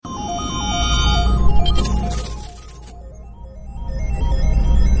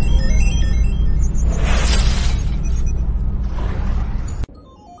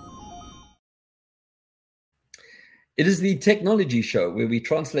It is the technology show where we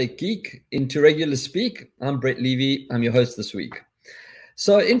translate geek into regular speak. I'm Brett Levy. I'm your host this week.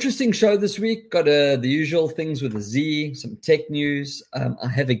 So interesting show this week. Got the usual things with a Z, some tech news. I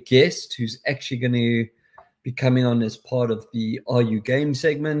have a guest who's actually going to be coming on as part of the Are You Game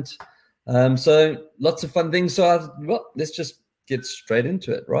segment. So lots of fun things. So let's just get straight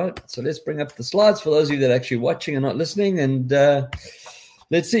into it, right? So let's bring up the slides for those of you that are actually watching and not listening. And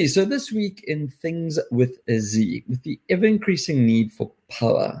let's see. So this week in Things with a Z, with the ever-increasing need for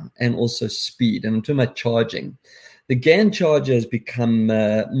power and also speed, and I'm talking about charging, the GAN charger has become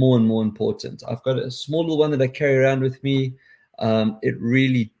more and more important. I've got a small little one that I carry around with me. It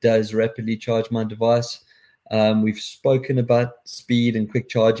really does rapidly charge my device. We've spoken about speed and quick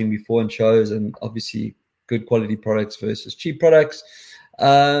charging before in shows, and obviously good quality products versus cheap products.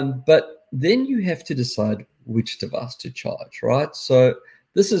 But then you have to decide which device to charge, right? So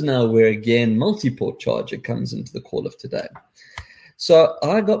this is now where, again, multi-port charger comes into the call of today. So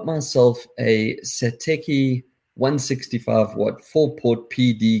I got myself a Satechi 165-watt 4-port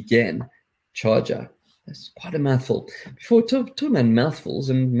PD GAN charger. That's quite a mouthful. Before talking about mouthfuls,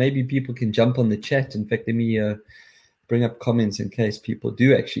 and maybe people can jump on the chat. In fact, let me bring up comments in case people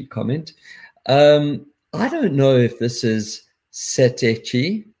do actually comment. I don't know if this is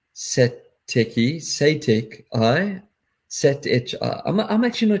Satechi, I'm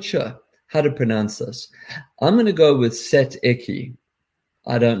actually not sure how to pronounce this. I'm going to go with Satechi.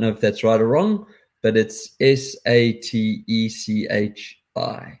 I don't know if that's right or wrong, but it's Satechi.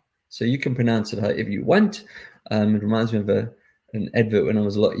 So you can pronounce it however you want. It reminds me of an advert when I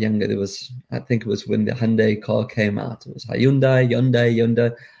was a lot younger. I think it was when the Hyundai car came out. It was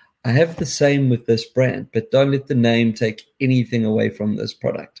Hyundai. I have the same with this brand, but don't let the name take anything away from this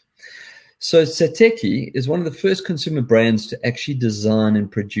product. So Satechi is one of the first consumer brands to actually design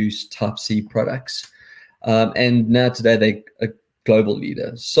and produce Type-C products. And now today they're a global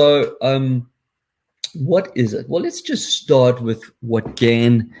leader. So what is it? Well, let's just start with what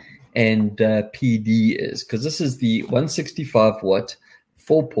GAN and PD is, because this is the 165-watt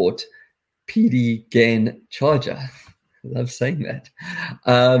 4-port PD GAN charger. I love saying that.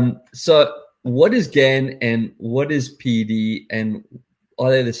 So what is GAN and what is PD, and are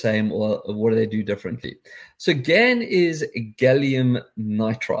they the same, or what do they do differently? So GAN is gallium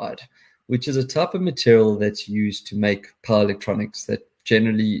nitride, which is a type of material that's used to make power electronics that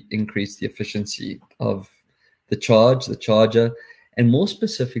generally increase the efficiency of the charger, and more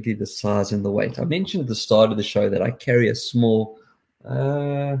specifically the size and the weight. I mentioned at the start of the show that I carry a small,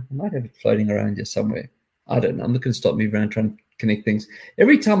 I might have it floating around here somewhere. I don't know. I'm not going to stop moving around trying to connect things.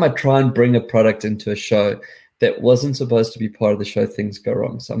 Every time I try and bring a product into a show that wasn't supposed to be part of the show, things go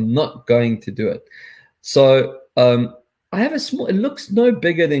wrong. So I'm not going to do it. So I have a small, it looks no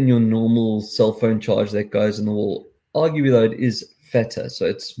bigger than your normal cell phone charger that goes in the wall. Arguably, though, it is fatter. So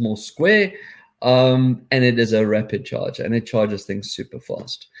it's more square, and it is a rapid charger, and it charges things super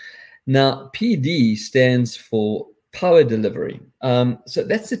fast. Now, PD stands for power delivery. So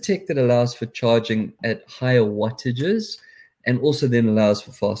that's the tech that allows for charging at higher wattages and also then allows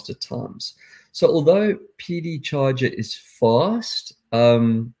for faster times. So although PD charger is fast,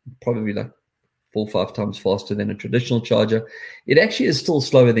 probably like 4 or 5 times faster than a traditional charger, it actually is still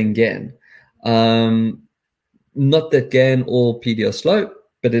slower than GAN. Not that GAN or PD are slow,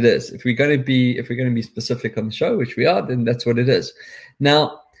 but it is. If we're going to be specific on the show, which we are, then that's what it is.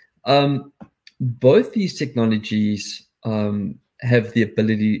 Now, both these technologies have the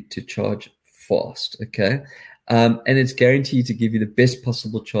ability to charge fast, okay? And it's guaranteed to give you the best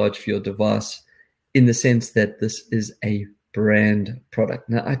possible charge for your device, in the sense that this is a brand product.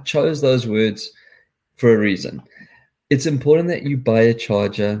 Now, I chose those words for a reason. It's important that you buy a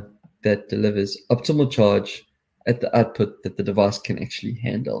charger that delivers optimal charge at the output that the device can actually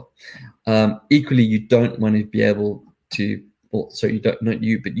handle. Equally, you don't want to be able to, you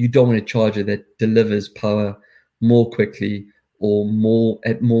don't want a charger that delivers power more quickly or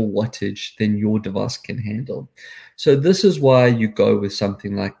at more wattage than your device can handle. So this is why you go with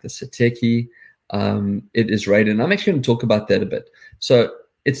something like the Satechi. It is rated, and I'm actually going to talk about that a bit. So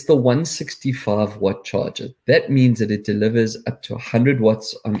it's the 165-watt charger. That means that it delivers up to 100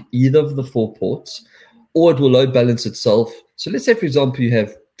 watts on either of the 4 ports, or it will load balance itself. So let's say, for example, you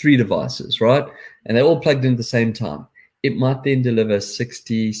have 3 devices, right? And they're all plugged in at the same time. It might then deliver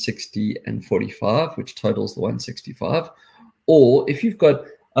 60, 60, and 45, which totals the 165. Or if you've got,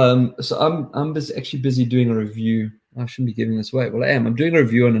 so I'm actually busy doing a review. I shouldn't be giving this away. Well, I am. I'm doing a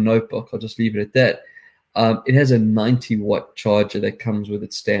review on a notebook. I'll just leave it at that. It has a 90-watt charger that comes with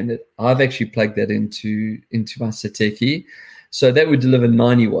it standard. I've actually plugged that into my Satechi. So that would deliver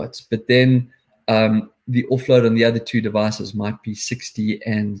 90 watts. But then the offload on the other two devices might be 60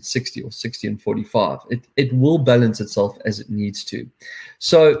 and 60 or 60 and 45. It will balance itself as it needs to.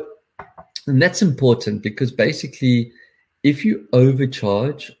 So, and that's important because basically, if you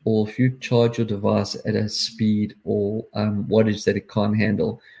overcharge or if you charge your device at a speed or wattage that it can't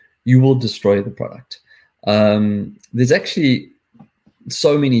handle, you will destroy the product. There's actually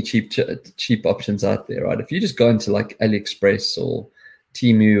so many cheap options out there, right? If you just go into like AliExpress or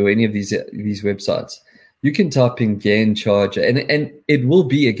Temu or any of these websites, you can type in GAN charger and it will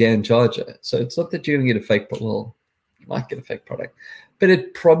be a GAN charger. So it's not that you're going to get a fake, well, you might get a fake product, but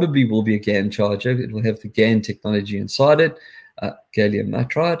it probably will be a GAN charger. It will have the GAN technology inside it, gallium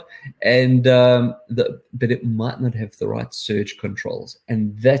nitride, and but it might not have the right surge controls.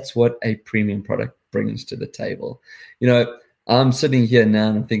 And that's what a premium product brings to the table. You know, I'm sitting here now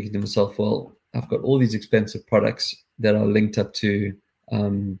and I'm thinking to myself, well, I've got all these expensive products that are linked up to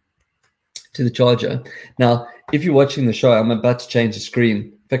the charger. Now, if you're watching the show, I'm about to change the screen.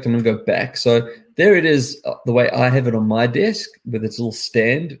 In fact, I'm going to go back. So there it is, the way I have it on my desk with its little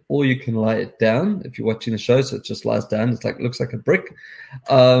stand, or you can lay it down if you're watching the show. So it just lies down. It's like, looks like a brick.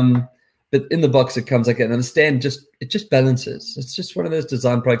 But in the box, it comes like that. And the stand just balances. It's just one of those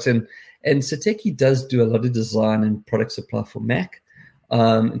design products. And Satechi does do a lot of design and product supply for Mac.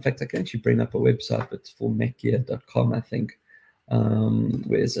 In fact, I can actually bring up a website, but it's for macgear.com, I think.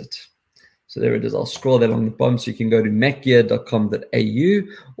 Where is it? So there it is. I'll scroll that along the bottom so you can go to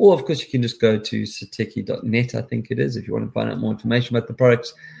macgear.com.au, or of course you can just go to satechi.net, I think it is, if you want to find out more information about the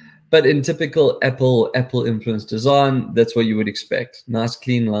products. But in typical Apple influenced design, that's what you would expect. Nice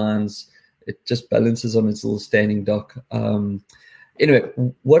clean lines. It just balances on its little standing dock. Anyway,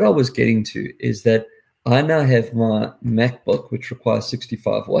 what I was getting to is that I now have my MacBook, which requires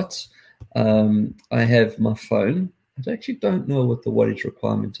 65 watts. I have my phone. I actually don't know what the wattage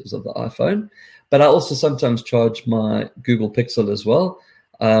requirement is of the iPhone, but I also sometimes charge my Google Pixel as well.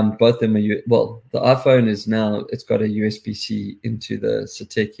 Both of them are, well, the iPhone is now, it's got a USB-C into the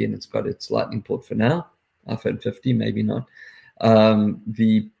Satechi and it's got its lightning port for now. iPhone 50, maybe not.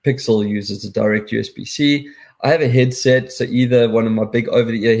 The Pixel uses a direct USB-C. I have a headset, so either one of my big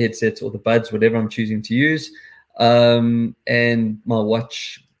over-the-ear headsets or the Buds, whatever I'm choosing to use. And my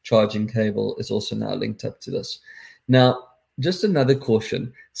watch charging cable is also now linked up to this. Now, just another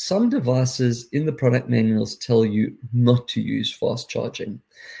caution. Some devices in the product manuals tell you not to use fast charging.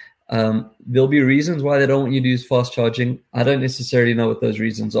 There'll be reasons why they don't want you to use fast charging. I don't necessarily know what those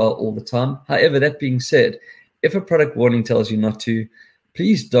reasons are all the time. However, that being said, if a product warning tells you not to,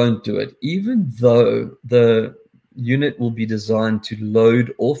 please don't do it. Even though the unit will be designed to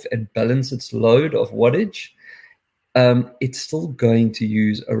load off and balance its load of wattage, it's still going to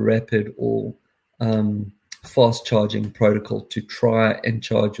use a rapid or fast charging protocol to try and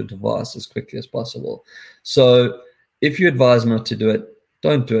charge your device as quickly as possible. So if you advise not to do it,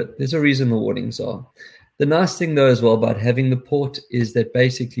 don't do it. There's a reason the warnings are. The nice thing though as well about having the port is that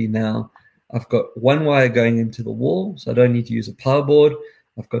basically now I've got one wire going into the wall, so I don't need to use a power board.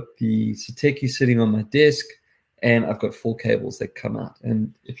 I've got the Satechi sitting on my desk, and I've got 4 cables that come out.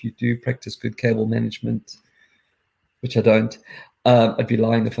 And if you do practice good cable management, which I don't, I'd be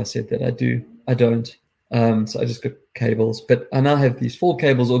lying if I said that I do. I don't. So I just got cables, but I now have these 4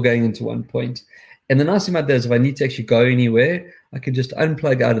 cables all going into one point. And the nice thing about that is if I need to actually go anywhere, I can just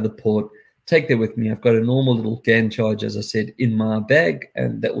unplug out of the port, take that with me. I've got a normal little GAN charger, as I said, in my bag,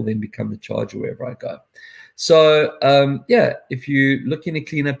 and that will then become the charger wherever I go. So, yeah, if you're looking to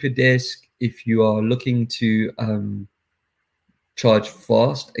clean up your desk, if you are looking to charge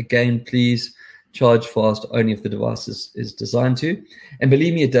fast, again, please charge fast only if the device is designed to. And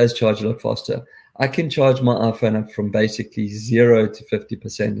believe me, it does charge a lot faster. I can charge my iPhone up from basically 0 to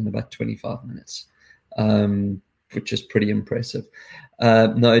 50% in about 25 minutes, which is pretty impressive.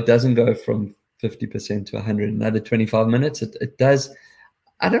 No, it doesn't go from 50% to 100 in another 25 minutes. It does.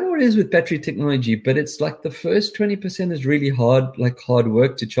 I don't know what it is with battery technology, but it's like the first 20% is really hard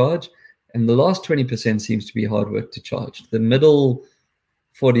work to charge. And the last 20% seems to be hard work to charge. The middle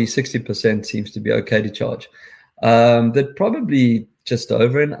 40, 60% seems to be okay to charge. That probably just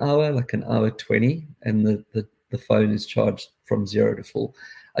over an hour, like an hour 20, and the phone is charged from 0 to full.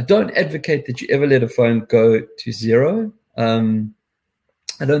 I don't advocate that you ever let a phone go to 0.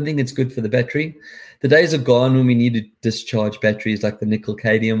 I don't think it's good for the battery. The days are gone when we need to discharge batteries like the nickel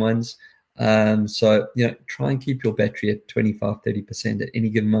cadmium ones. So, try and keep your battery at 25, 30% at any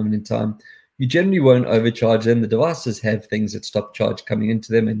given moment in time. You generally won't overcharge them. The devices have things that stop charge coming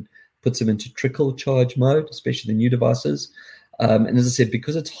into them and puts them into trickle charge mode, especially the new devices. And as I said,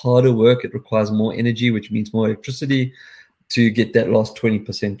 because it's harder work, it requires more energy, which means more electricity. to get that last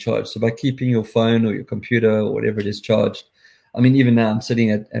 20% charge. So by keeping your phone or your computer or whatever it is charged, I mean, even now I'm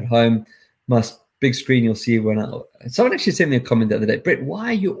sitting at home, my big screen, you'll see someone actually sent me a comment the other day, Brett, why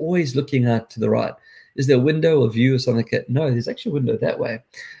are you always looking out to the right? Is there a window or view or something like that? No, there's actually a window that way.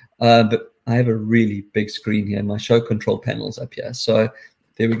 But I have a really big screen here. My show control panel's up here. So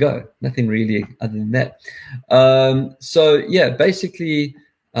there we go. Nothing really other than that. So yeah, basically,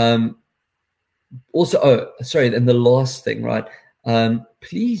 also, and the last thing, right?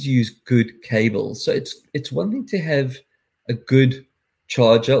 Please use good cables. So it's one thing to have a good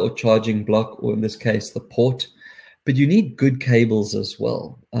charger or charging block, or in this case, the port, but you need good cables as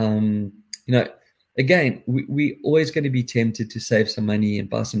well. Again, we always going to be tempted to save some money and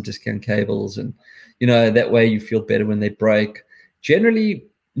buy some discount cables, and that way you feel better when they break. Generally,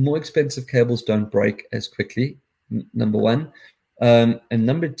 more expensive cables don't break as quickly, number one. And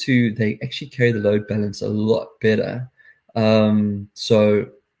number two, they actually carry the load balance a lot better. So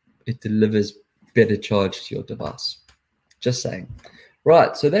it delivers better charge to your device. Just saying.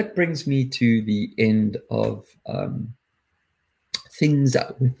 Right, so that brings me to the end of things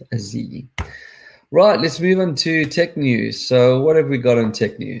with a Z. Right, let's move on to tech news. So what have we got on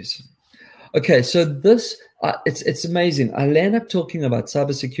tech news? Okay, so this, it's amazing. I land up talking about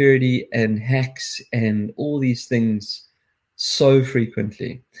cybersecurity and hacks and all these things so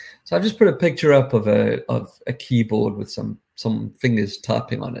frequently. So I've just put a picture up of a keyboard with some fingers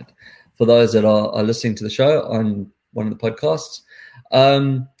typing on it for those that are listening to the show on one of the podcasts.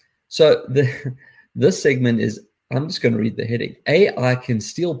 So this segment is, I'm just going to read the heading. AI can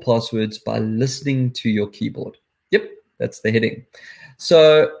steal passwords by listening to your keyboard. Yep, that's the heading.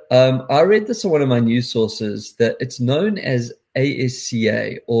 So I read this on one of my news sources that it's known as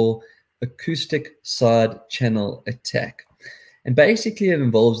ASCA, or Acoustic Side Channel Attack. And basically it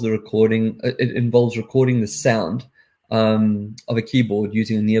involves recording the sound of a keyboard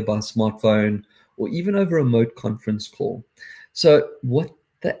using a nearby smartphone or even over a remote conference call. So what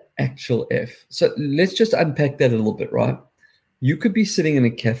the actual F? So let's just unpack that a little bit, right? You could be sitting in a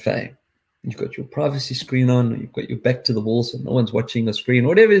cafe. You've got your privacy screen on, or you've got your back to the wall so no one's watching the screen,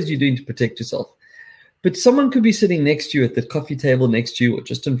 whatever it is you're doing to protect yourself. But someone could be sitting next to you at the coffee table next to you or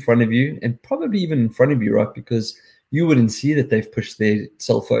just in front of you, and probably even in front of you, right? Because you wouldn't see that they've pushed their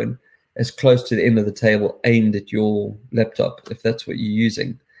cell phone as close to the end of the table aimed at your laptop, if that's what you're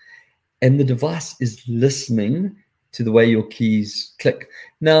using. And the device is listening to the way your keys click.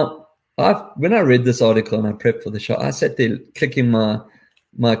 Now, when I read this article and I prepped for the show, I sat there clicking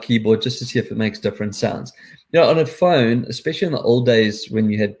my keyboard just to see if it makes different sounds. On a phone, especially in the old days when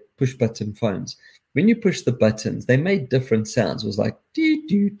you had push button phones, when you push the buttons, they made different sounds. It was like dee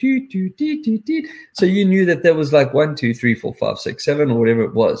doo doo doo dee dee dee. So you knew that there was like 1, 2, 3, 4, 5, 6, 7, or whatever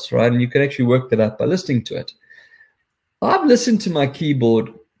it was, right? And you could actually work that out by listening to it. I've listened to my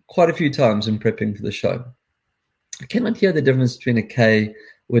keyboard quite a few times in prepping for the show. I cannot hear the difference between a K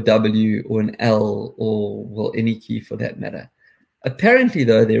or a W or an L or, well, any key for that matter. Apparently,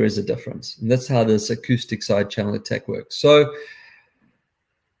 though, there is a difference. And that's how this acoustic side channel attack works. So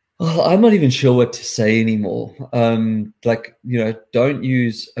I'm not even sure what to say anymore. Don't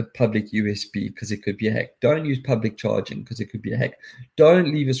use a public USB because it could be a hack. Don't use public charging because it could be a hack.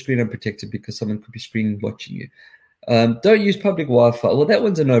 Don't leave a screen unprotected because someone could be screen watching you. Don't use public Wi-Fi. Well, that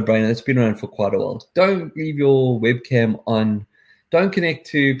one's a no-brainer. It's been around for quite a while. Don't leave your webcam on. Don't connect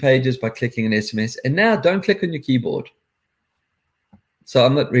to pages by clicking an SMS. And now don't click on your keyboard. So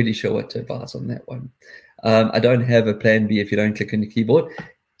I'm not really sure what to advise on that one. I don't have a plan B if you don't click on your keyboard.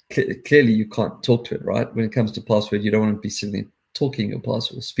 Clearly, you can't talk to it, right? When it comes to password, you don't want to be sitting there talking your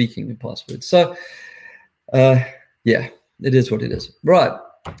password or speaking your password. So, yeah, it is what it is. Right,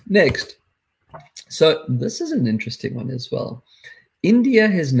 next. So this is an interesting one as well. India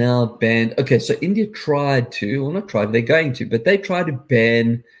has now banned, so India they're going to, but they tried to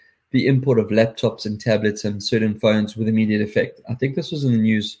ban the import of laptops and tablets and certain phones with immediate effect. I think this was in the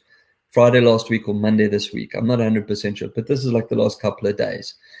news Friday last week or Monday this week. I'm not 100% sure, but this is like the last couple of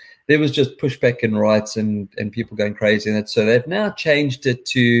days. There was just pushback and riots and people going crazy in it. So they've now changed it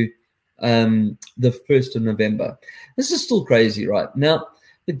to the 1st of November. This is still crazy, right? Now,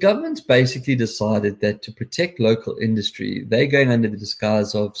 the government's basically decided that to protect local industry, they're going under the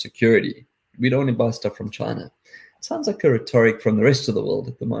disguise of security. We don't want to buy stuff from China. It sounds like a rhetoric from the rest of the world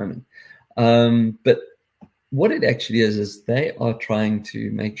at the moment. But what it actually is they are trying to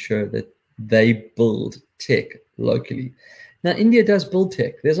make sure that they build tech locally. Now, India does build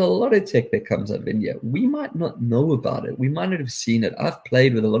tech. There's a lot of tech that comes out of India. We might not know about it. We might not have seen it. I've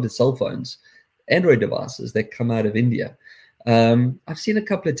played with a lot of cell phones, Android devices that come out of India. I've seen a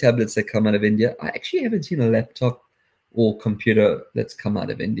couple of tablets that come out of India. I actually haven't seen a laptop or computer that's come out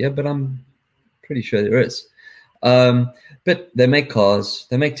of India, but I'm pretty sure there is. But they make cars,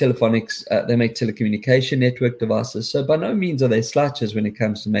 they make telephonics, they make telecommunication network devices. So by no means are they slouches when it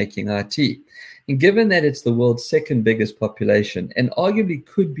comes to making IT. And given that it's the world's second biggest population and arguably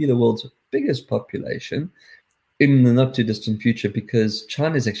could be the world's biggest population in the not too distant future, because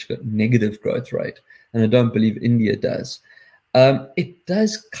China's actually got negative growth rate, and I don't believe India does. It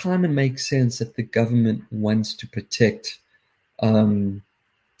does kind of make sense that the government wants to protect the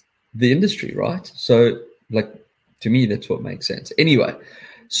industry, right? So, like, to me, that's what makes sense. Anyway,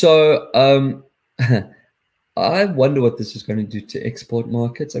 so I wonder what this is going to do to export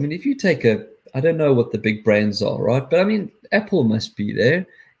markets. I mean, if you take I don't know what the big brands are, right? But I mean, Apple must be there,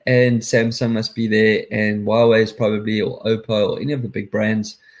 and Samsung must be there, and Huawei is probably, or Oppo, or any of the big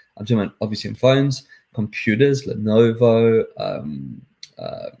brands. I'm talking about obviously in phones, computers, Lenovo,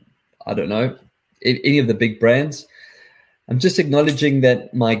 I don't know, any of the big brands. I'm just acknowledging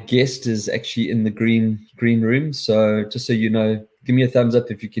that my guest is actually in the green room. So just so you know, give me a thumbs up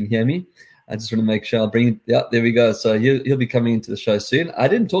if you can hear me. I just want to make sure I'll bring it. Yeah, there we go. So he'll be coming into the show soon. I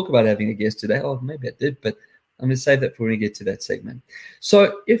didn't talk about having a guest today. Oh, maybe I did, but I'm going to save that for when we get to that segment.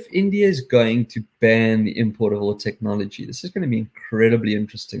 So if India is going to ban the import of all technology, this is going to be incredibly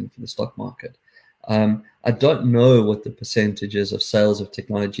interesting for the stock market. I don't know what the percentage is of sales of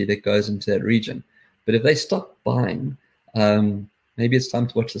technology that goes into that region, but if they stop buying, maybe it's time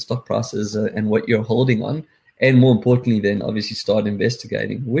to watch the stock prices and what you're holding on. And more importantly, then obviously start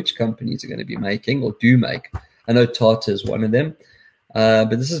investigating which companies are going to be making or do make. I know Tata is one of them,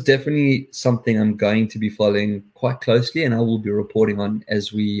 but this is definitely something I'm going to be following quite closely, and I will be reporting on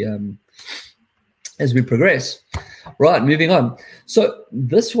as we progress. Right, moving on. So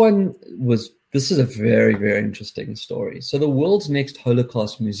this is a very, very interesting story. So the world's next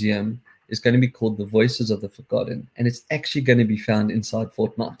Holocaust museum is going to be called The Voices of the Forgotten, and it's actually going to be found inside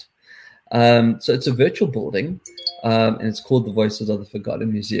Fortnite. So it's a virtual building, and it's called the Voices of the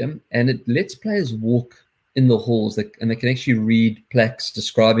Forgotten Museum, and it lets players walk in the halls, and they can actually read plaques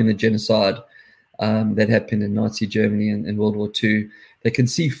describing the genocide that happened in Nazi Germany in World War II. They can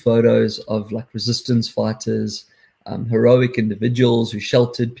see photos of like resistance fighters, heroic individuals who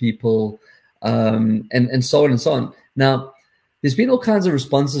sheltered people, and so on and so on. Now, there's been all kinds of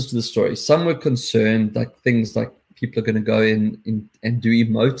responses to the story. Some were concerned, like things like people are going to go in and do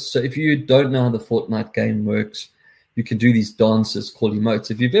emotes. So if you don't know how the Fortnite game works, you can do these dances called emotes.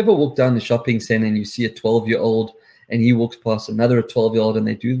 If you've ever walked down the shopping center and you see a 12-year-old and he walks past another 12-year-old and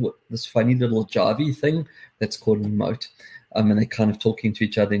they do this funny little Javi thing, that's called an emote. And they're kind of talking to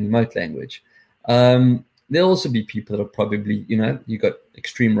each other in emote language. There'll also be people that are probably, you got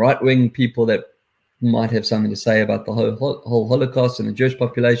extreme right-wing people that might have something to say about the whole Holocaust and the Jewish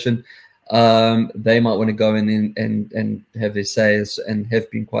population. They might want to go in and have their says, and have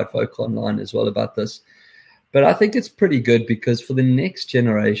been quite vocal online as well about this. But I think it's pretty good, because for the next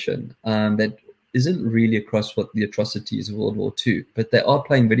generation that isn't really across what the atrocities of World War II, but they are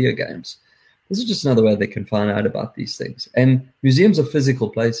playing video games, this is just another way they can find out about these things. And museums are physical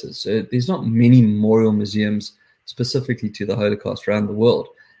places. So there's not many memorial museums specifically to the Holocaust around the world.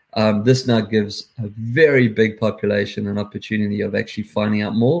 This now gives a very big population an opportunity of actually finding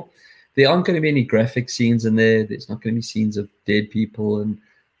out more. There aren't going to be any graphic scenes in there. There's not going to be scenes of dead people and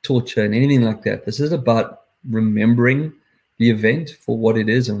torture and anything like that. This is about remembering the event for what it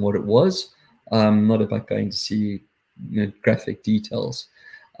is and what it was, not about going to see graphic details.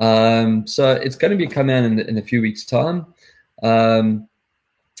 So it's going to be coming out in a few weeks' time.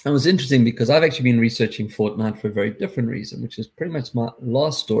 It was interesting because I've actually been researching Fortnite for a very different reason, which is pretty much my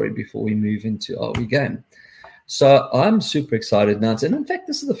last story before we move into Are We Game. So I'm super excited now. And in fact,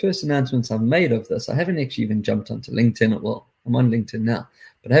 this is the first announcements I've made of this. I haven't actually even jumped onto LinkedIn. Well, I'm on LinkedIn now,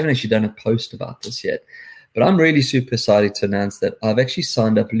 but I haven't actually done a post about this yet. But I'm really super excited to announce that I've actually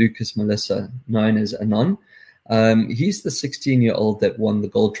signed up Lucas Melissa, known as Anon. He's the 16-year-old that won the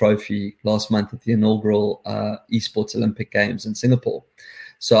gold trophy last month at the inaugural Esports Olympic Games in Singapore.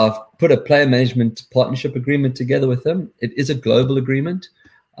 So I've put a player management partnership agreement together with him. It is a global agreement.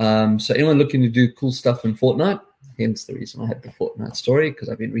 So anyone looking to do cool stuff in Fortnite, hence the reason I had the Fortnite story, because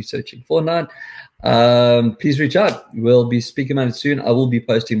I've been researching Fortnite, please reach out. We'll be speaking about it soon. I will be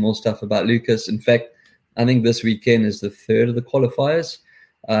posting more stuff about Lucas. In fact, I think this weekend is the third of the qualifiers.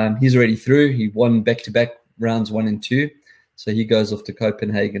 He's already through. He won back-to-back rounds 1 and 2. So he goes off to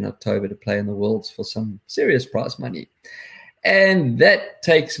Copenhagen in October to play in the Worlds for some serious prize money. And that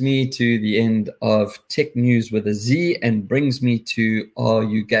takes me to the end of Tech News with a Z and brings me to Are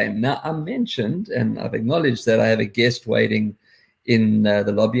You Game? Now, I mentioned and I've acknowledged that I have a guest waiting in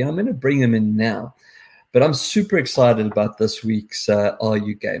the lobby. I'm going to bring him in now. But I'm super excited about this week's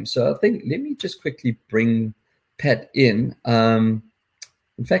RU game. So I think let me just quickly bring Pat in. In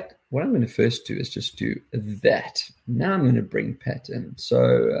fact, what I'm going to first do is just do that. Now I'm going to bring Pat in.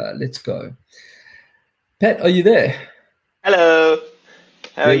 So let's go. Pat, are you there? Hello.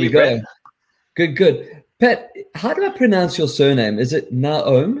 How are There we you, go. Brett? Good. Pat, how do I pronounce your surname? Is it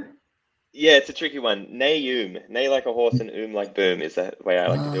Naom? Yeah, it's a tricky one. Nay Nay like a horse and like boom is the way I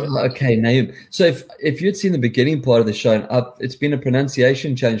like to do it. Okay, Naum. So if you'd seen the beginning part of the show, and it's been a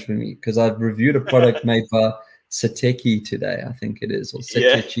pronunciation change for me because I've reviewed a product made by Sateki today, I think it is, or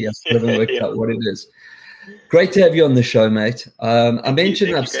Yeah. Satechi. I still haven't worked Yeah. out what it is. Great to have you on the show, mate. I Thank you.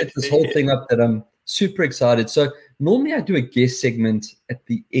 mentioned Thank I've you. Great set to this see you whole here. thing up that I'm super excited. So normally I do a guest segment at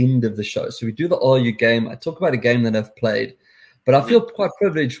the end of the show. So we do the Are You game. I talk about a game that I've played, but I feel quite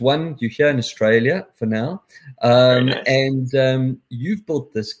privileged. One, you're here in Australia for now, Very nice. and you've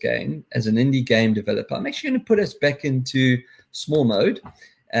built this game as an indie game developer. I'm actually going to put us back into small mode,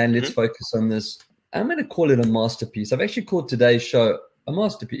 and let's hmm focus on this. I'm going to call it a masterpiece. I've actually called today's show a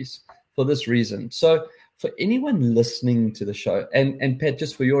masterpiece for this reason. So for anyone listening to the show, and Pat,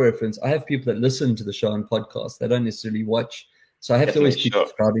 just for your reference, I have people that listen to the show on podcasts. They don't necessarily watch. So I have to Definitely. always keep Sure.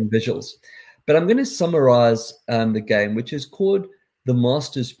 describing visuals. But I'm going to summarize the game, which is called The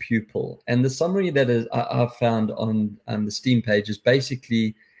Master's Pupil. And the summary that I've found on the Steam page is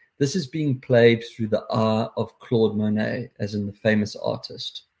basically this is being played through the eye of Claude Monet, as in the famous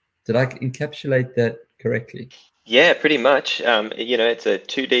artist. Did I encapsulate that correctly? Yeah, pretty much. It's a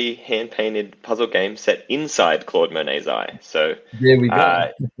 2D hand-painted puzzle game set inside Claude Monet's eye. So, There we go.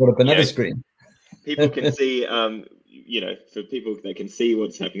 uh, Put up you another know, screen. people can see, for people that can see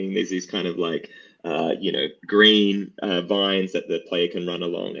what's happening, there's these kind of like, green vines that the player can run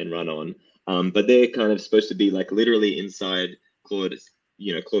along and run on. But they're kind of supposed to be like literally inside Claude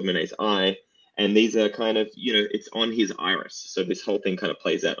Monet's eye. And these are kind of, it's on his iris. So this whole thing kind of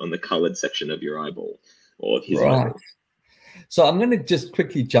plays out on the colored section of your eyeball or of his Right. eyeball. So I'm going to just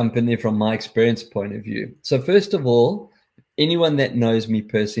quickly jump in there from my experience point of view. So first of all, anyone that knows me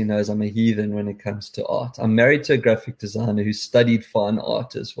personally knows I'm a heathen when it comes to art. I'm married to a graphic designer who studied fine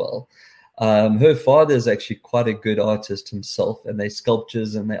art as well. Her father is actually quite a good artist himself, and they're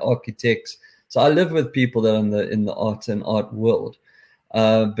sculptors and they're architects. So I live with people that are in the art and art world.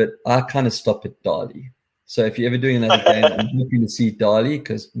 But I kind of stop at Dali. So if you're ever doing another game, I'm hoping to see Dali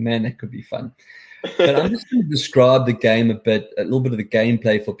because, man, that could be fun. But I'm just going to describe the game a little bit of the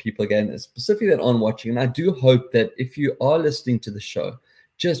gameplay for people again, specifically that aren't watching. And I do hope that if you are listening to the show,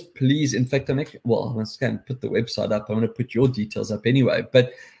 just please, in fact, I'm going to put the website up. I'm going to put your details up anyway.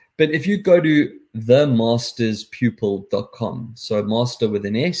 But if you go to themasterspupil.com, so master with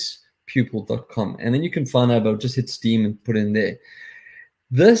an S, pupil.com, and then you can find out about, just hit Steam and put it in there.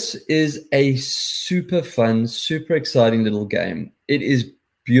 This is a super fun, super exciting little game. It is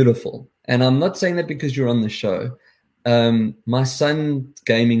beautiful. And I'm not saying that because you're on the show. My son's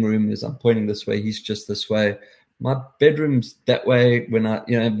gaming room is, I'm pointing this way, he's just this way. My bedroom's that way when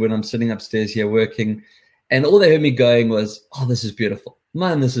I'm sitting upstairs here working. And all they heard me going was, "Oh, this is beautiful.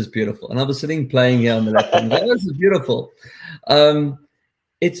 Man, this is beautiful." And I was sitting playing here on the laptop and going, "Oh, this is beautiful."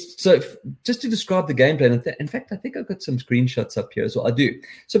 It's so just to describe the gameplay. And in fact, I think I've got some screenshots up here as well. I do.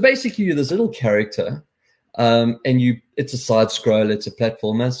 So basically, you're this little character, and it's a side scroller, it's a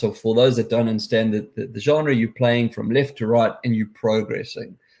platformer. So for those that don't understand the genre, you're playing from left to right and you're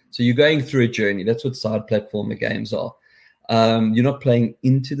progressing. So you're going through a journey. That's what side platformer games are. You're not playing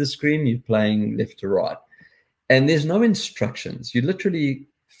into the screen, you're playing left to right. And there's no instructions. You literally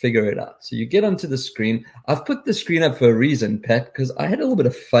figure it out. So you get onto the screen. I've put the screen up for a reason, Pat, because I had a little bit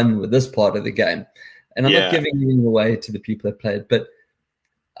of fun with this part of the game. And I'm not Yeah. giving anything away to the people that played, but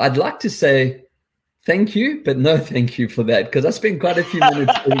I'd like to say thank you, but no thank you for that, because I spent quite a few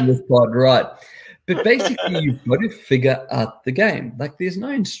minutes getting this part right. But basically, you've got to figure out the game. Like, there's no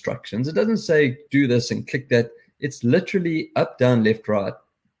instructions. It doesn't say do this and click that. It's literally up, down, left, right,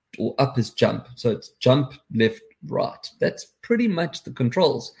 or up is jump. So it's jump, left, right. That's pretty much the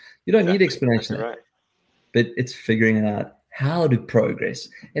controls. You don't need explanation, Exactly right. but it's figuring out how to progress.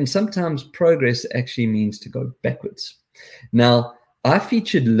 And sometimes progress actually means to go backwards. Now, I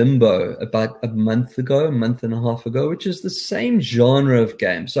featured Limbo about a month and a half ago, which is the same genre of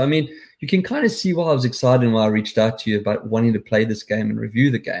game. So, I mean, you can kind of see why I was excited and why I reached out to you about wanting to play this game and review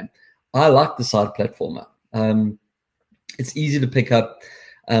the game. I like the side platformer. It's easy to pick up.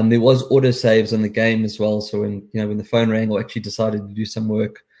 There was auto saves on the game as well. So when the phone rang or actually decided to do some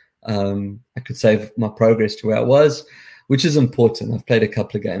work, I could save my progress to where I was, which is important. I've played a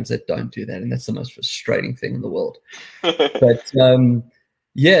couple of games that don't do that, and that's the most frustrating thing in the world. But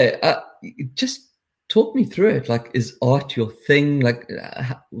just talk me through it. Like, is art your thing? Like,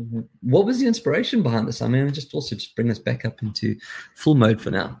 what was the inspiration behind this? I mean, just bring us back up into full mode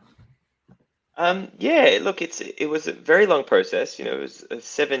for now. Yeah, look, it was a very long process. It was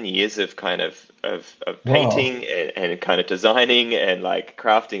 7 years of kind of Wow. painting and kind of designing and like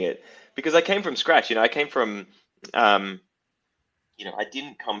crafting it because I came from scratch. I came from um, I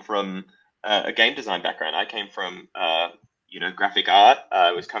didn't come from a game design background. I came from graphic art.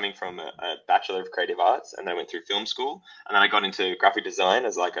 I was coming from a Bachelor of Creative Arts, and then I went through film school, and then I got into graphic design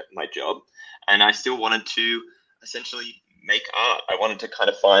as like my job, and I still wanted to essentially make art. I wanted to kind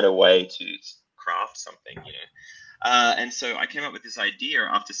of find a way to craft something. And so I came up with this idea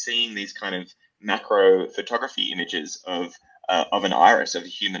after seeing these kind of macro photography images of an iris, of a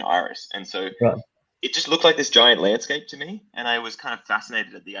human iris, and so Right. it just looked like this giant landscape to me, and I was kind of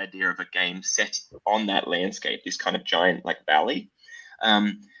fascinated at the idea of a game set on that landscape, this kind of giant like valley.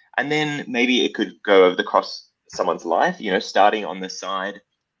 And then maybe it could go over across someone's life, starting on the side,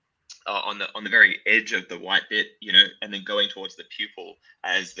 on the very edge of the white bit, and then going towards the pupil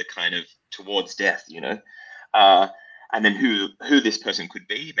as the kind of towards death. Uh, and then who this person could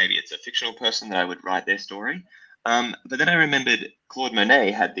be. Maybe it's a fictional person that I would write their story. But then I remembered Claude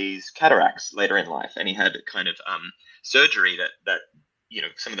Monet had these cataracts later in life, and he had kind of surgery that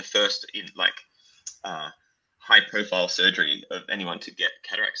some of the first in like high profile surgery of anyone to get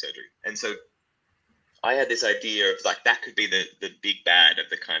cataract surgery. And so I had this idea of like that could be the big bad of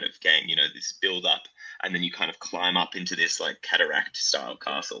the kind of game, this build up, and then you kind of climb up into this like cataract style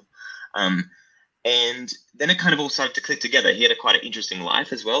castle. And then it kind of all started to click together. He had quite an interesting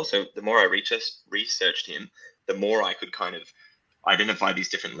life as well. So the more I researched him, the more I could kind of identify these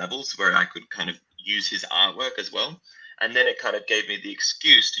different levels where I could kind of use his artwork as well. And then it kind of gave me the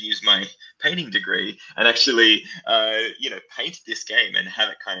excuse to use my painting degree and actually, paint this game and have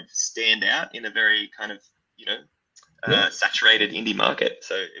it kind of stand out in a very kind of, saturated indie market.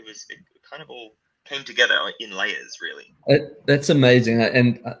 So it kind of all came together in layers, really. That's amazing.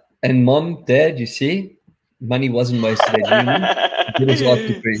 And mom, dad, you see, money wasn't wasted at uni. It was art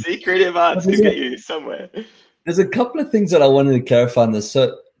degree. See, creative arts can get you somewhere. There's a couple of things that I wanted to clarify on this.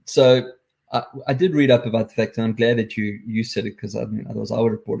 So I did read up about the fact, and I'm glad that you said it, because I mean, otherwise I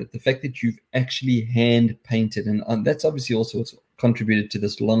would have brought it. The fact that you've actually hand painted, and that's obviously also what's contributed to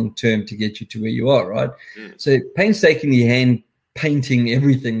this long term to get you to where you are, right? So painstakingly hand painting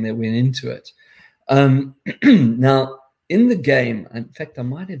everything that went into it. Now, in the game, in fact, I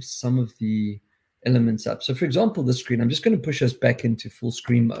might have some of the elements up. So, for example, the screen, I'm just going to push us back into full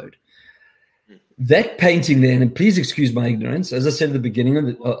screen mode. That painting there, and please excuse my ignorance, as I said at the beginning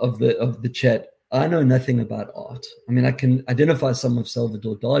of the chat, I know nothing about art. I mean, I can identify some of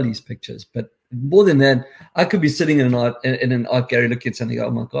Salvador Dali's pictures, but more than that, I could be sitting in an art gallery looking at something and go,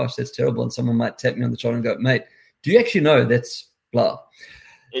 oh my gosh, that's terrible. And someone might tap me on the shoulder and go, mate, do you actually know that's blah?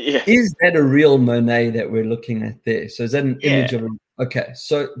 Yeah. Is that a real Monet that we're looking at there? So is that an image of okay?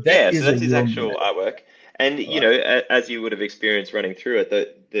 So that's his actual artwork. And as you would have experienced running through it,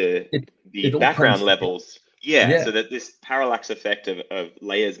 the background levels, so that this parallax effect of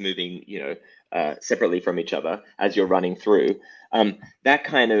layers moving, separately from each other as you're running through, that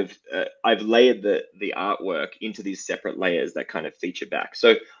kind of I've layered the artwork into these separate layers that kind of feature back.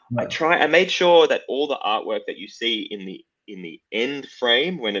 So I made sure that all the artwork that you see in the end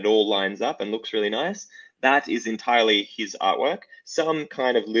frame, when it all lines up and looks really nice, that is entirely his artwork. Some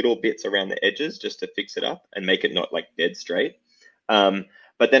kind of little bits around the edges just to fix it up and make it not like dead straight.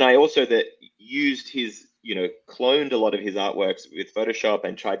 But then I also used his, cloned a lot of his artworks with Photoshop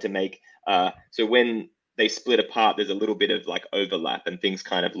and tried to make, so when they split apart, there's a little bit of like overlap and things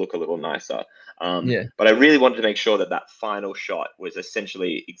kind of look a little nicer. But I really wanted to make sure that final shot was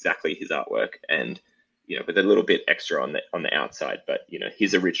essentially exactly his artwork, and with a little bit extra on the outside, but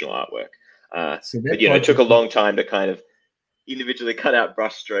his original artwork. But it took a long time to kind of individually cut out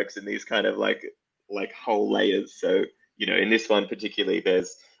brush strokes in these kind of like whole layers. So in this one particularly,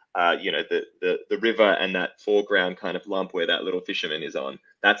 there's the river and that foreground kind of lump where that little fisherman is on.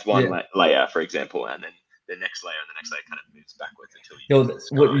 That's one layer, for example, and then the next layer and the next layer kind of moves backwards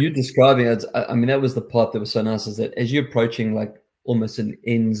until what you're describing is, I mean, that was the part that was so nice, is that as you're approaching like almost an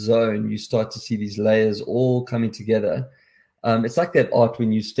end zone, you start to see these layers all coming together. It's like that art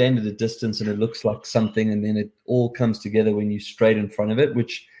when you stand at a distance and it looks like something, and then it all comes together when you're straight in front of it,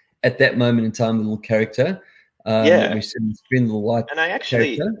 which at that moment in time, the little character, that we see on the screen, the little white and I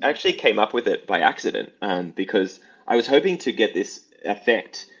actually came up with it by accident, because I was hoping to get this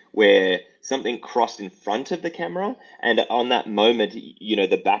effect where something crossed in front of the camera, and on that moment,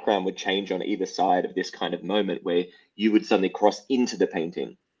 the background would change on either side of this kind of moment where you would suddenly cross into the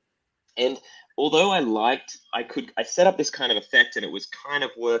painting. And although I set up this kind of effect and it was kind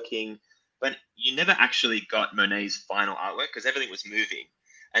of working, but you never actually got Monet's final artwork because everything was moving.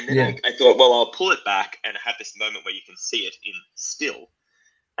 And then I thought, well, I'll pull it back and have this moment where you can see it in still.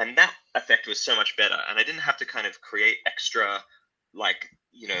 And that effect was so much better. And I didn't have to kind of create extra, like,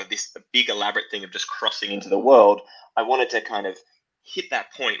 this big elaborate thing of just crossing into the world. I wanted to kind of hit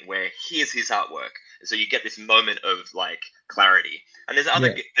that point where here's his artwork. And so you get this moment of like clarity. And there's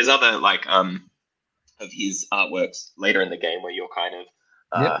other like of his artworks later in the game where you're kind of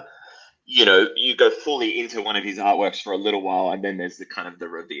you go fully into one of his artworks for a little while, and then there's the kind of the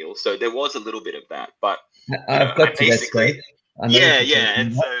reveal. So there was a little bit of that, but I've got to basically, and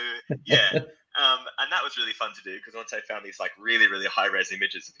that was really fun to do because once I found these like really, really high res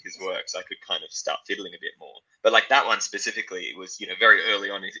images of his works, I could kind of start fiddling a bit more. But like that one specifically, it was very early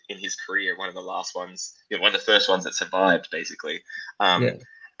on in his career, one of the last ones, one of the first ones that survived, basically.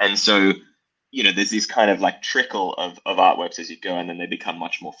 And so there's this kind of like trickle of artworks as you go, and then they become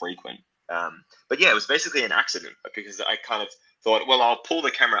much more frequent. But yeah, it was basically an accident because I kind of thought, well, I'll pull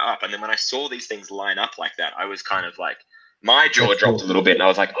the camera up. And then when I saw these things line up like that, I was kind of like, my jaw dropped a little bit. And I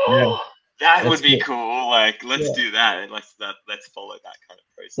was like, that would be cool. Like, let's do that. And let's follow that kind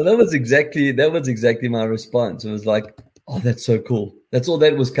of process. So that was exactly my response. It was like, oh, that's so cool. That's all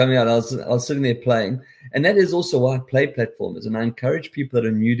that was coming out. I was sitting there playing. And that is also why I play platformers. And I encourage people that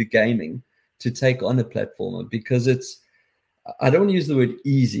are new to gaming to take on a platformer because I don't want to use the word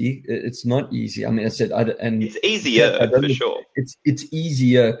easy. It's not easy. I mean, I said, it's easier for sure. It's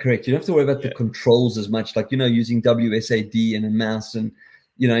easier, correct. You don't have to worry about the controls as much, like, using WSAD and a mouse and,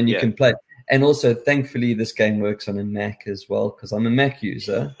 and you can play. And also, thankfully, this game works on a Mac as well because I'm a Mac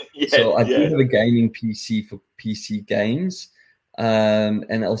user. So I do have a gaming PC for PC games.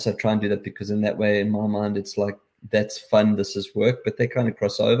 And also try and do that because in that way, in my mind, it's like, that's fun, this is work, but they kind of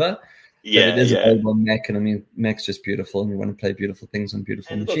cross over. But it is available on Mac, and I mean, Mac's just beautiful, and you want to play beautiful things on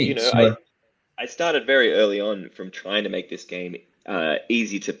beautiful machines. Look, I started very early on from trying to make this game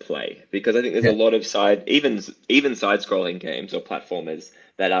easy to play because I think there's a lot of even side-scrolling games or platformers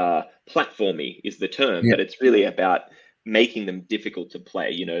that are platformy is the term, but it's really about making them difficult to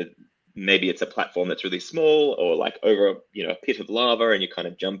play. Maybe it's a platform that's really small or like over a pit of lava, and you're kind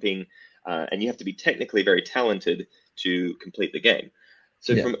of jumping, and you have to be technically very talented to complete the game.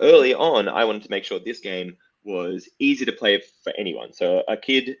 So from early on, I wanted to make sure this game was easy to play for anyone. So a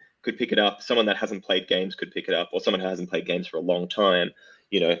kid could pick it up, someone that hasn't played games could pick it up, or someone who hasn't played games for a long time.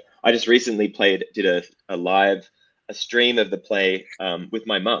 I just recently did a stream of the play with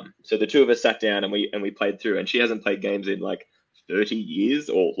my mum. So the two of us sat down and we played through, and she hasn't played games in like 30 years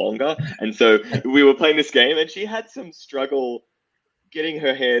or longer. And so we were playing this game, and she had some struggle getting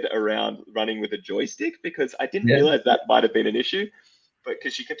her head around running with a joystick because I didn't realize that might have been an issue. But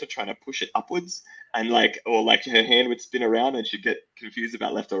because she kept trying to push it upwards and or her hand would spin around and she'd get confused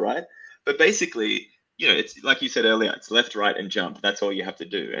about left or right. But basically, it's like you said earlier, it's left, right, and jump. That's all you have to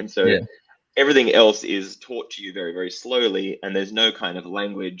do. And so everything else is taught to you very, very slowly. And there's no kind of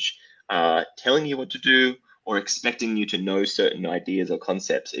language telling you what to do or expecting you to know certain ideas or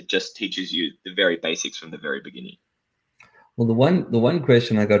concepts. It just teaches you the very basics from the very beginning. Well, the one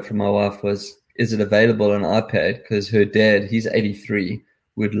question I got from my wife was, is it available on iPad? Because her dad, he's 83,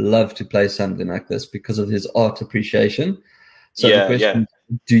 would love to play something like this because of his art appreciation. So the question,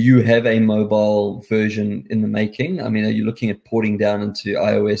 do you have a mobile version in the making? I mean, are you looking at porting down into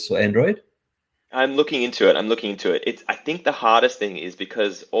iOS or Android? I'm looking into it. I think the hardest thing is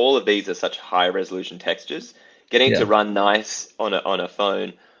because all of these are such high resolution textures, getting to run nice on a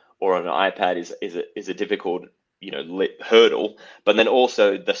phone or on an iPad is a difficult hurdle, but then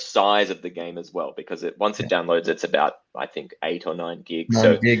also the size of the game as well, because once it downloads, it's about, I think, 8 or 9 gigs.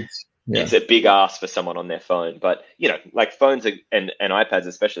 It's a big ask for someone on their phone. But, like phones and iPads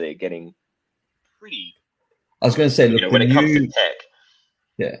especially are getting pretty, I was going to say, look, when it comes to tech.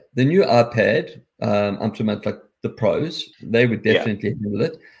 Yeah, the new iPad, I'm talking about like the Pros, they would definitely handle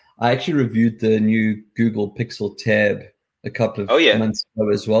it. I actually reviewed the new Google Pixel Tab a couple of months ago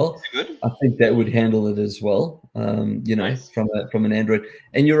as well. Good. I think that would handle it as well. Nice. from an Android.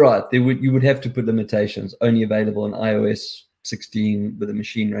 And you're right, you would have to put limitations. Only available on iOS 16 with a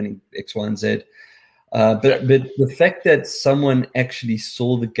machine running X, Y, and Z. But the fact that someone actually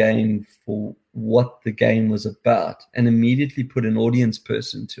saw the game for what the game was about and immediately put an audience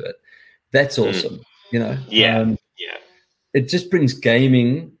person to it, that's awesome. It just brings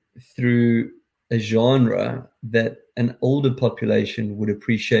gaming through a genre that an older population would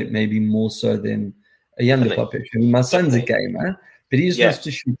appreciate maybe more so than a younger population. My son's a gamer, but he just wants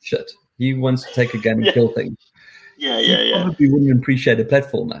to shoot shit. He wants to take a gun and kill things. Yeah. Probably wouldn't appreciate a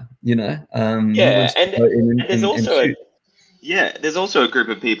platformer, you know. He Yeah, wants to go in and there's and also shoot. there's also a group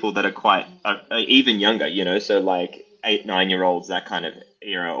of people that are quite even younger, you know, so like 8, 9 year olds, that kind of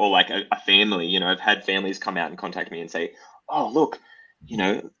era, or like a family. You know, I've had families come out and contact me and say, "Oh, look, you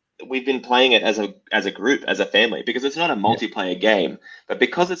know, we've been playing it as a group, as a family, because it's not a Yeah, multiplayer game, but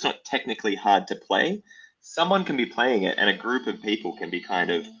because it's not technically hard to play, someone can be playing it, and a group of people can be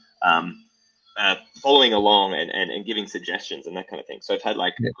kind of um, following along and giving suggestions and that kind of thing. So I've had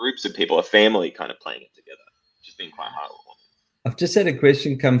like yeah. groups of people, a family, kind of playing it together, which has been quite heartwarming. I've just had a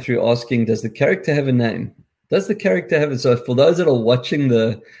question come through asking, does the character have a name? Does the character have it? So for those that are watching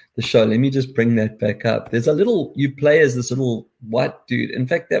the show, let me just bring that back up. There's a little, you play as this little white dude. In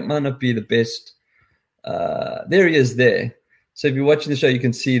fact, that might not be the best. There he is there. So if you're watching the show, you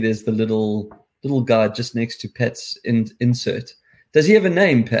can see there's the little guy just next to Pat's insert. Does he have a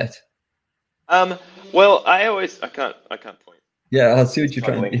name, Pat? Um, well, I can't point. Yeah, I see what you're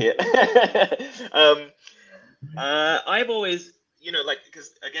trying Struggling to do. here. um, I've always, you know, like,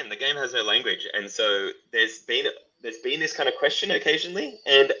 because again, the game has no language, and so there's been this kind of question occasionally,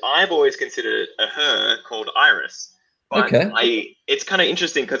 and I've always considered a her called Iris, but Okay. it's kind of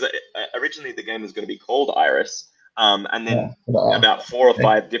interesting because originally the game was going to be called Iris, and Yeah. then about 4 or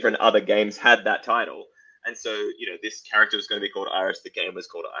 5 different other games had that title, and so you know this character was going to be called Iris, the game was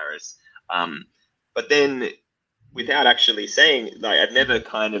called Iris, but then without actually saying, like, I've never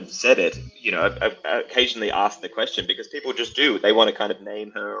kind of said it. You know, I've occasionally asked the question because people just do. They want to kind of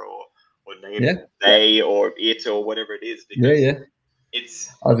name her or name Yeah. they or it or whatever it is Yeah. because Yeah.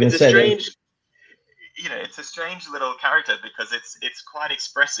 it's I was going it's to a say that. strange, you know, it's a strange little character because it's quite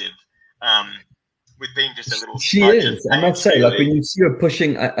expressive. Um, with being just a little She smudge and is. I page, must say, like when really. you see her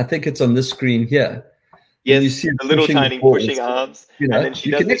pushing, I think it's on this screen here. When you Yes, see her the little pushing the tiny pushing balls, arms, you and know, then she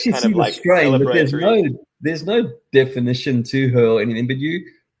you does can this actually kind see of the like strain, but celebratory. there's no definition to her or anything. But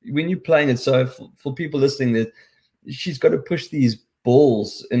when you're playing it, so for people listening, that she's got to push these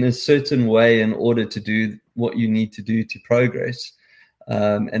balls in a certain way in order to do what you need to do to progress.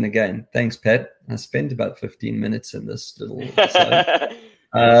 And again, thanks, Pat. I spent about 15 minutes in this little episode.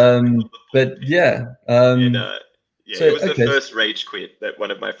 Yeah, she played all the ball But pits. yeah, And yeah, so it was the okay. first rage quit that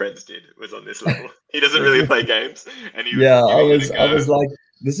one of my friends did. Was on this level. He doesn't really play games, and he was Yeah, giving it a I go. was like,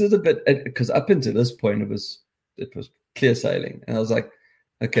 this is a bit because up until this point it was clear sailing, and I was like,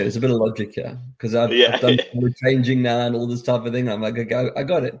 okay, there's a bit of logic here because I've Yeah, done all the changing now and all this type of thing. I'm like, okay, I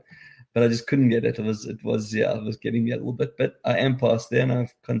got it, but I just couldn't get it. It was yeah, it was getting me a little bit, but I am past there, and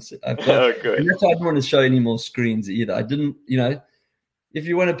I've got, oh and good. that's why I didn't want to show any more screens either. I didn't, you know. If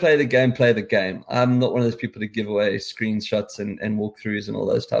you want to play the game, play the game. I'm not one of those people to give away screenshots and walkthroughs and all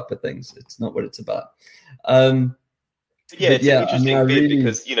those type of things. It's not what it's about. Um, Yeah, but it's an yeah, I mean, I interesting bit really,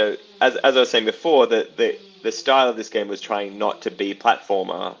 because you know, as I was saying before, the style of this game was trying not to be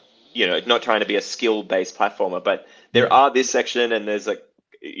platformer. You know, not trying to be a skill based platformer, but there yeah, are this section and there's like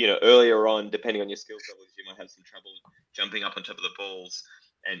you know earlier on, depending on your skills levels, you might have some trouble jumping up on top of the balls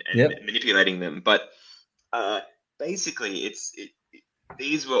and yep, manipulating them. But uh, basically,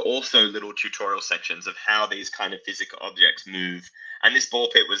 these were also little tutorial sections of how these kind of physical objects move. And this ball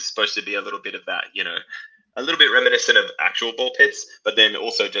pit was supposed to be a little bit of that, you know, a little bit reminiscent of actual ball pits, but then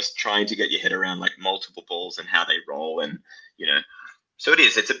also just trying to get your head around like multiple balls and how they roll. And, you know, so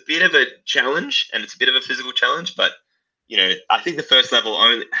it's a bit of a challenge and it's a bit of a physical challenge, but, you know, I think the first level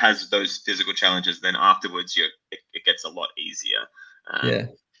only has those physical challenges. Then afterwards, it gets a lot easier. yeah.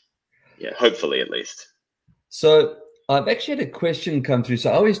 Yeah, hopefully at least. So I've actually had a question come through. So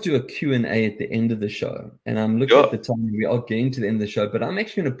I always do a Q&A at the end of the show, and I'm looking at Sure. the time we are getting to the end of the show, but I'm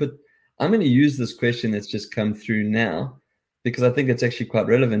going to use this question that's just come through now because I think it's actually quite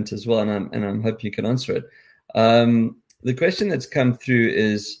relevant as well, and I'm hoping you can answer it. The question that's come through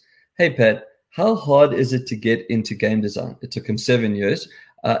is, hey Pat, how hard is it to get into game design? It took him 7 years,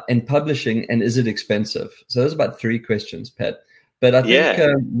 and publishing, and is it expensive? So there's about 3 questions, Pat. But I think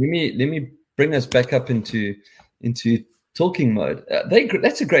Yeah. let me bring us back up into talking mode.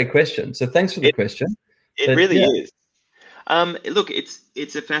 That's a great question. So thanks for the It question. it But really yeah, is. Look,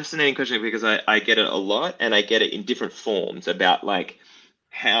 it's a fascinating question because I get it a lot and I get it in different forms about like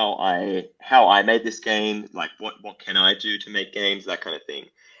how I made this game, like what can I do to make games, that kind of thing.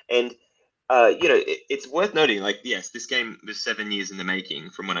 And you know, it's worth noting, like, yes, this game was 7 years in the making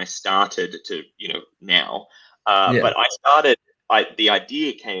from when I started to, you know, now. yeah, But I started, the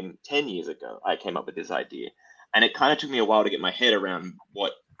idea came 10 years ago. I came up with this idea. And it kind of took me a while to get my head around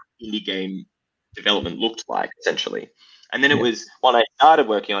what indie game development looked like, essentially. And then it yeah, was, when I started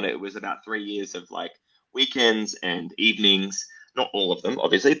working on it, it was about 3 years of like weekends and evenings, not all of them,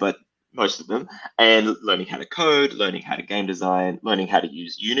 obviously, but most of them, and learning how to code, learning how to game design, learning how to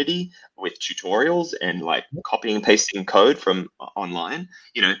use Unity with tutorials and like copying and pasting code from online.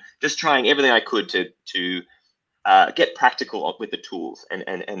 Just trying everything I could to get practical with the tools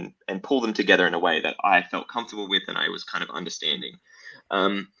and pull them together in a way that I felt comfortable with and I was kind of understanding.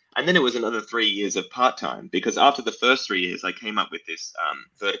 And then it was another 3 years of part-time, because after the first 3 years, I came up with this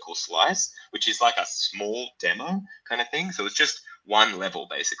vertical slice, which is like a small demo kind of thing. So it's just one level,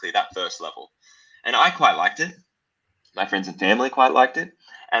 basically, that first level. And I quite liked it. My friends and family quite liked it.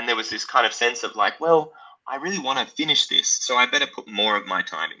 And there was this kind of sense of like, well, I really want to finish this, so I better put more of my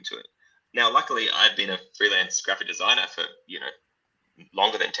time into it. Now, luckily, I've been a freelance graphic designer for,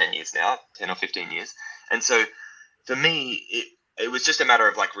 longer than 10 years now, 10 or 15 years. And so for me, it was just a matter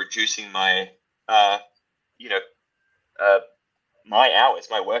of like reducing my, my hours,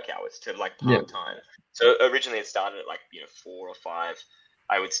 my work hours to like part time. So originally it started at like, 4 or 5.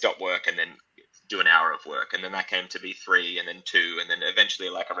 I would stop work and then do an hour of work. And then that came to be 3 and then 2. And then eventually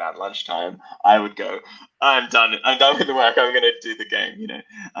like around lunchtime, I would go, I'm done with the work. I'm going to do the game,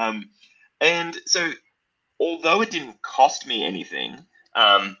 And so although it didn't cost me anything,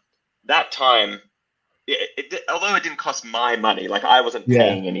 that time, although it didn't cost my money, like I wasn't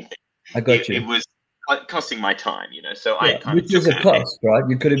paying anything. I got you. It was costing my time, So I kind of took a cost, right?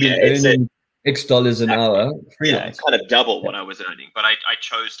 You could have been earning X dollars an hour freelance. Kind of double what I was earning, but I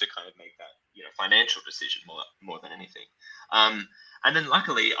chose to kind of make that financial decision more than anything. And then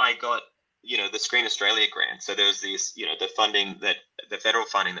luckily I got the Screen Australia grant. So there was this the funding that the federal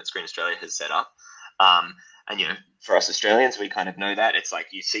funding that Screen Australia has set up. And for us Australians, we kind of know that it's like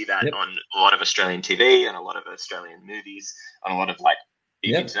you see that on a lot of Australian TV and a lot of Australian movies, on a lot of like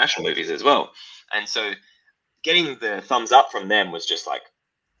big international movies as well. And so getting the thumbs up from them was just like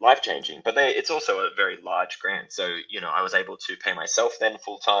life changing. But it's also a very large grant. So I was able to pay myself then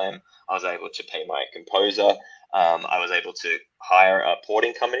full time. I was able to pay my composer. I was able to hire a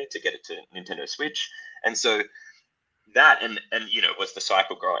porting company to get it to Nintendo Switch. And so that and was the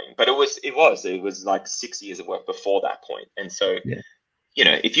cycle growing, but it was like 6 years of work before that point. And so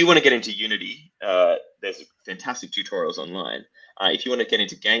if you want to get into Unity, there's fantastic tutorials online. If you want to get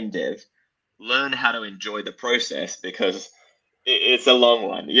into game dev, learn how to enjoy the process, because it's a long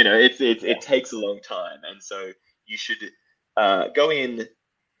one. It takes a long time, and so you should go in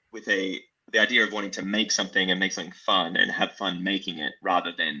with the idea of wanting to make something and make something fun and have fun making it,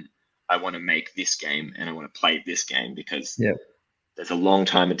 rather than I want to make this game and I want to play this game, because there's a long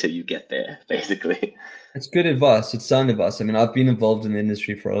time until you get there, basically. It's good advice. It's sound advice. I mean, I've been involved in the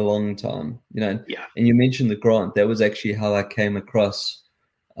industry for a long time, and you mentioned the grant. That was actually how I came across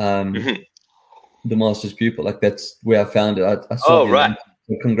the Master's Pupil. Like that's where I found it. I saw right.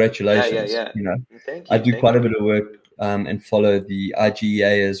 So congratulations. Yeah. Thank you. I do quite a bit of work and follow the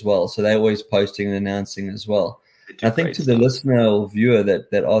IGEA as well. So they're always posting and announcing as well. I think to the listener or viewer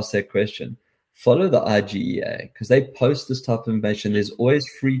that asked that question, follow the IGEA, because they post this type of information. There's always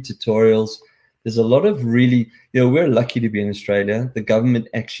free tutorials. There's a lot of really, we're lucky to be in Australia. The government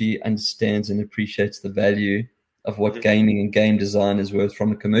actually understands and appreciates the value of what gaming and game design is worth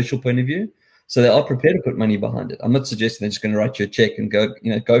from a commercial point of view. So they are prepared to put money behind it. I'm not suggesting they're just going to write you a check and go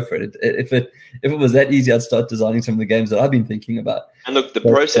for it. If it was that easy, I'd start designing some of the games that I've been thinking about. And look, the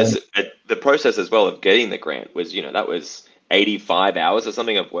process as well of getting the grant was, that was 85 hours or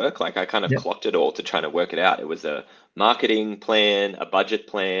something of work. Like I kind of clocked it all to try to work it out. It was a marketing plan, a budget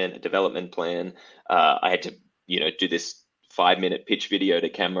plan, a development plan. I had to, do this 5-minute pitch video to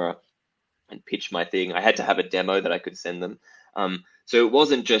camera and pitch my thing. I had to have a demo that I could send them. So it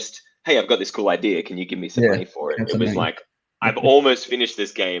wasn't just, hey, I've got this cool idea. Can you give me some money for it? It was like, I've almost finished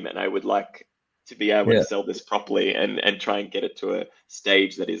this game and I would like to be able to sell this properly and try and get it to a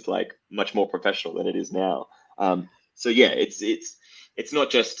stage that is like much more professional than it is now. So it's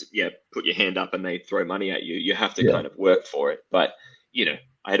not just, put your hand up and they throw money at you. You have to kind of work for it. But,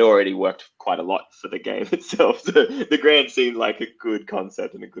 I had already worked quite a lot for the game itself. So the grant seemed like a good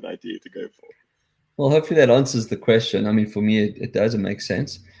concept and a good idea to go for. Well, hopefully that answers the question. I mean, for me, it doesn't make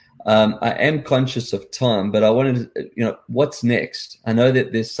sense. I am conscious of time, but I wanted to, what's next? I know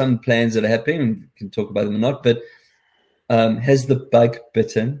that there's some plans that are happening. We can talk about them or not, but has the bug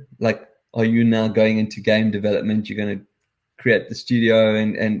bitten? Like, are you now going into game development? You're going to create the studio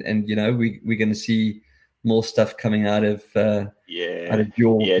and we're going to see more stuff coming out of your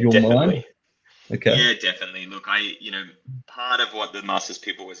mind? Okay. Yeah, definitely. Look, part of what the Masters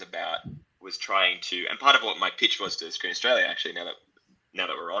Pupil was about was trying to, and part of what my pitch was to Screen Australia, actually, now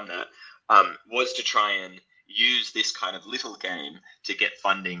that we're on that, was to try and use this kind of little game to get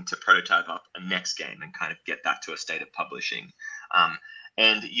funding to prototype up a next game and kind of get that to a state of publishing.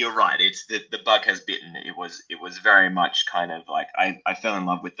 And you're right. It's the bug has bitten. It was very much kind of like I fell in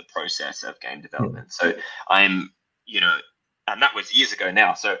love with the process of game development. So I'm, and that was years ago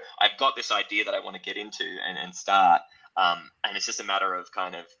now. So I've got this idea that I want to get into and start. And it's just a matter of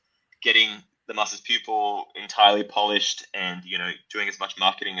kind of getting the Master's Pupil entirely polished and, doing as much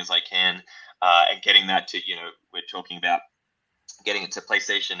marketing as I can, and getting that to, we're talking about getting it to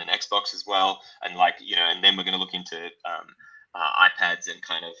PlayStation and Xbox as well. And and then we're going to look into iPads and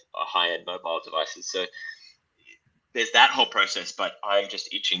kind of high-end mobile devices. So there's that whole process, but I'm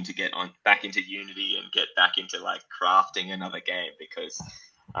just itching to get back into Unity and get back into like crafting another game because,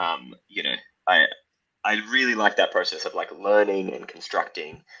 I really like that process of like learning and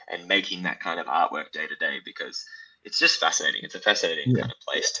constructing and making that kind of artwork day to day because it's just fascinating. It's a fascinating kind of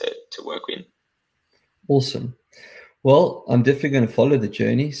place to work in. Awesome. Well, I'm definitely going to follow the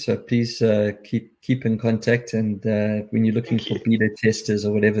journey. So please keep in contact. And when you're looking for beta testers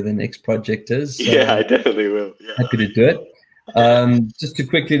or whatever the next project is, I definitely will. Yeah. Happy to do it. Just to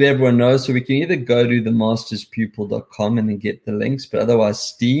quickly let everyone know, so we can either go to themasterspupil.com and then get the links, but otherwise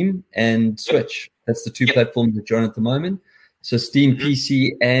Steam and Switch. That's the two platforms that you're on at the moment. So Steam,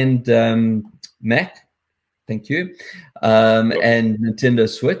 PC, and Mac. Thank you. And Nintendo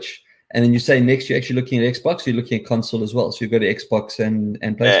Switch. And then you say next you're actually looking at Xbox, or you're looking at console as well. So you go to Xbox and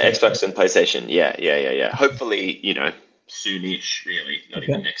PlayStation. Xbox and PlayStation. Yeah. Hopefully, soonish, really, not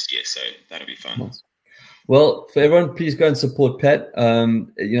even next year. So that'll be fun. Nice. Well, for everyone, please go and support Pat.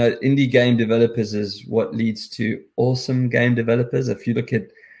 Indie game developers is what leads to awesome game developers. If you look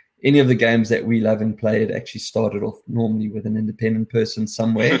at any of the games that we love and play, it actually started off normally with an independent person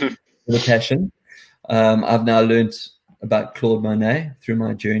somewhere with a passion. I've now learned about Claude Monet through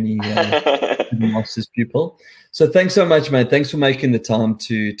my journey to the Master's Pupil. So thanks so much, man. Thanks for making the time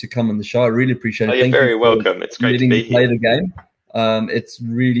to come on the show. I really appreciate it. You're very welcome. It's great to be here. Play the game. It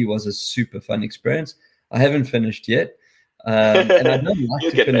really was a super fun experience. I haven't finished yet. And I don't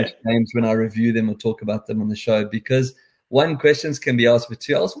like to finish games when I review them or talk about them on the show because one, questions can be asked, but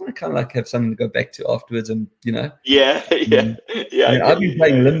two, I also want to kind of like have something to go back to afterwards and, Yeah. I've been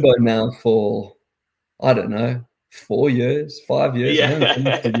playing Limbo now for, I don't know, 4 years, 5 years. I haven't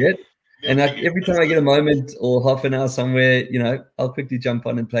finished it yet. And every time I get a moment or half an hour somewhere, I'll quickly jump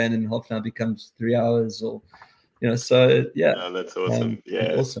on and play, and then half an hour becomes 3 hours or, so yeah. Oh, that's awesome.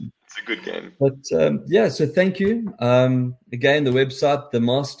 Awesome. It's a good game. But so thank you. Again, the website,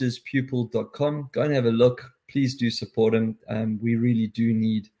 themasterspupil.com. Go and have a look. Please do support them. We really do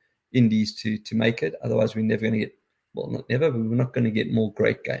need indies to make it. Otherwise, we're never going to get, well, not never, but we're not going to get more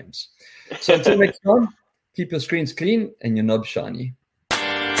great games. So until next time, keep your screens clean and your knobs shiny.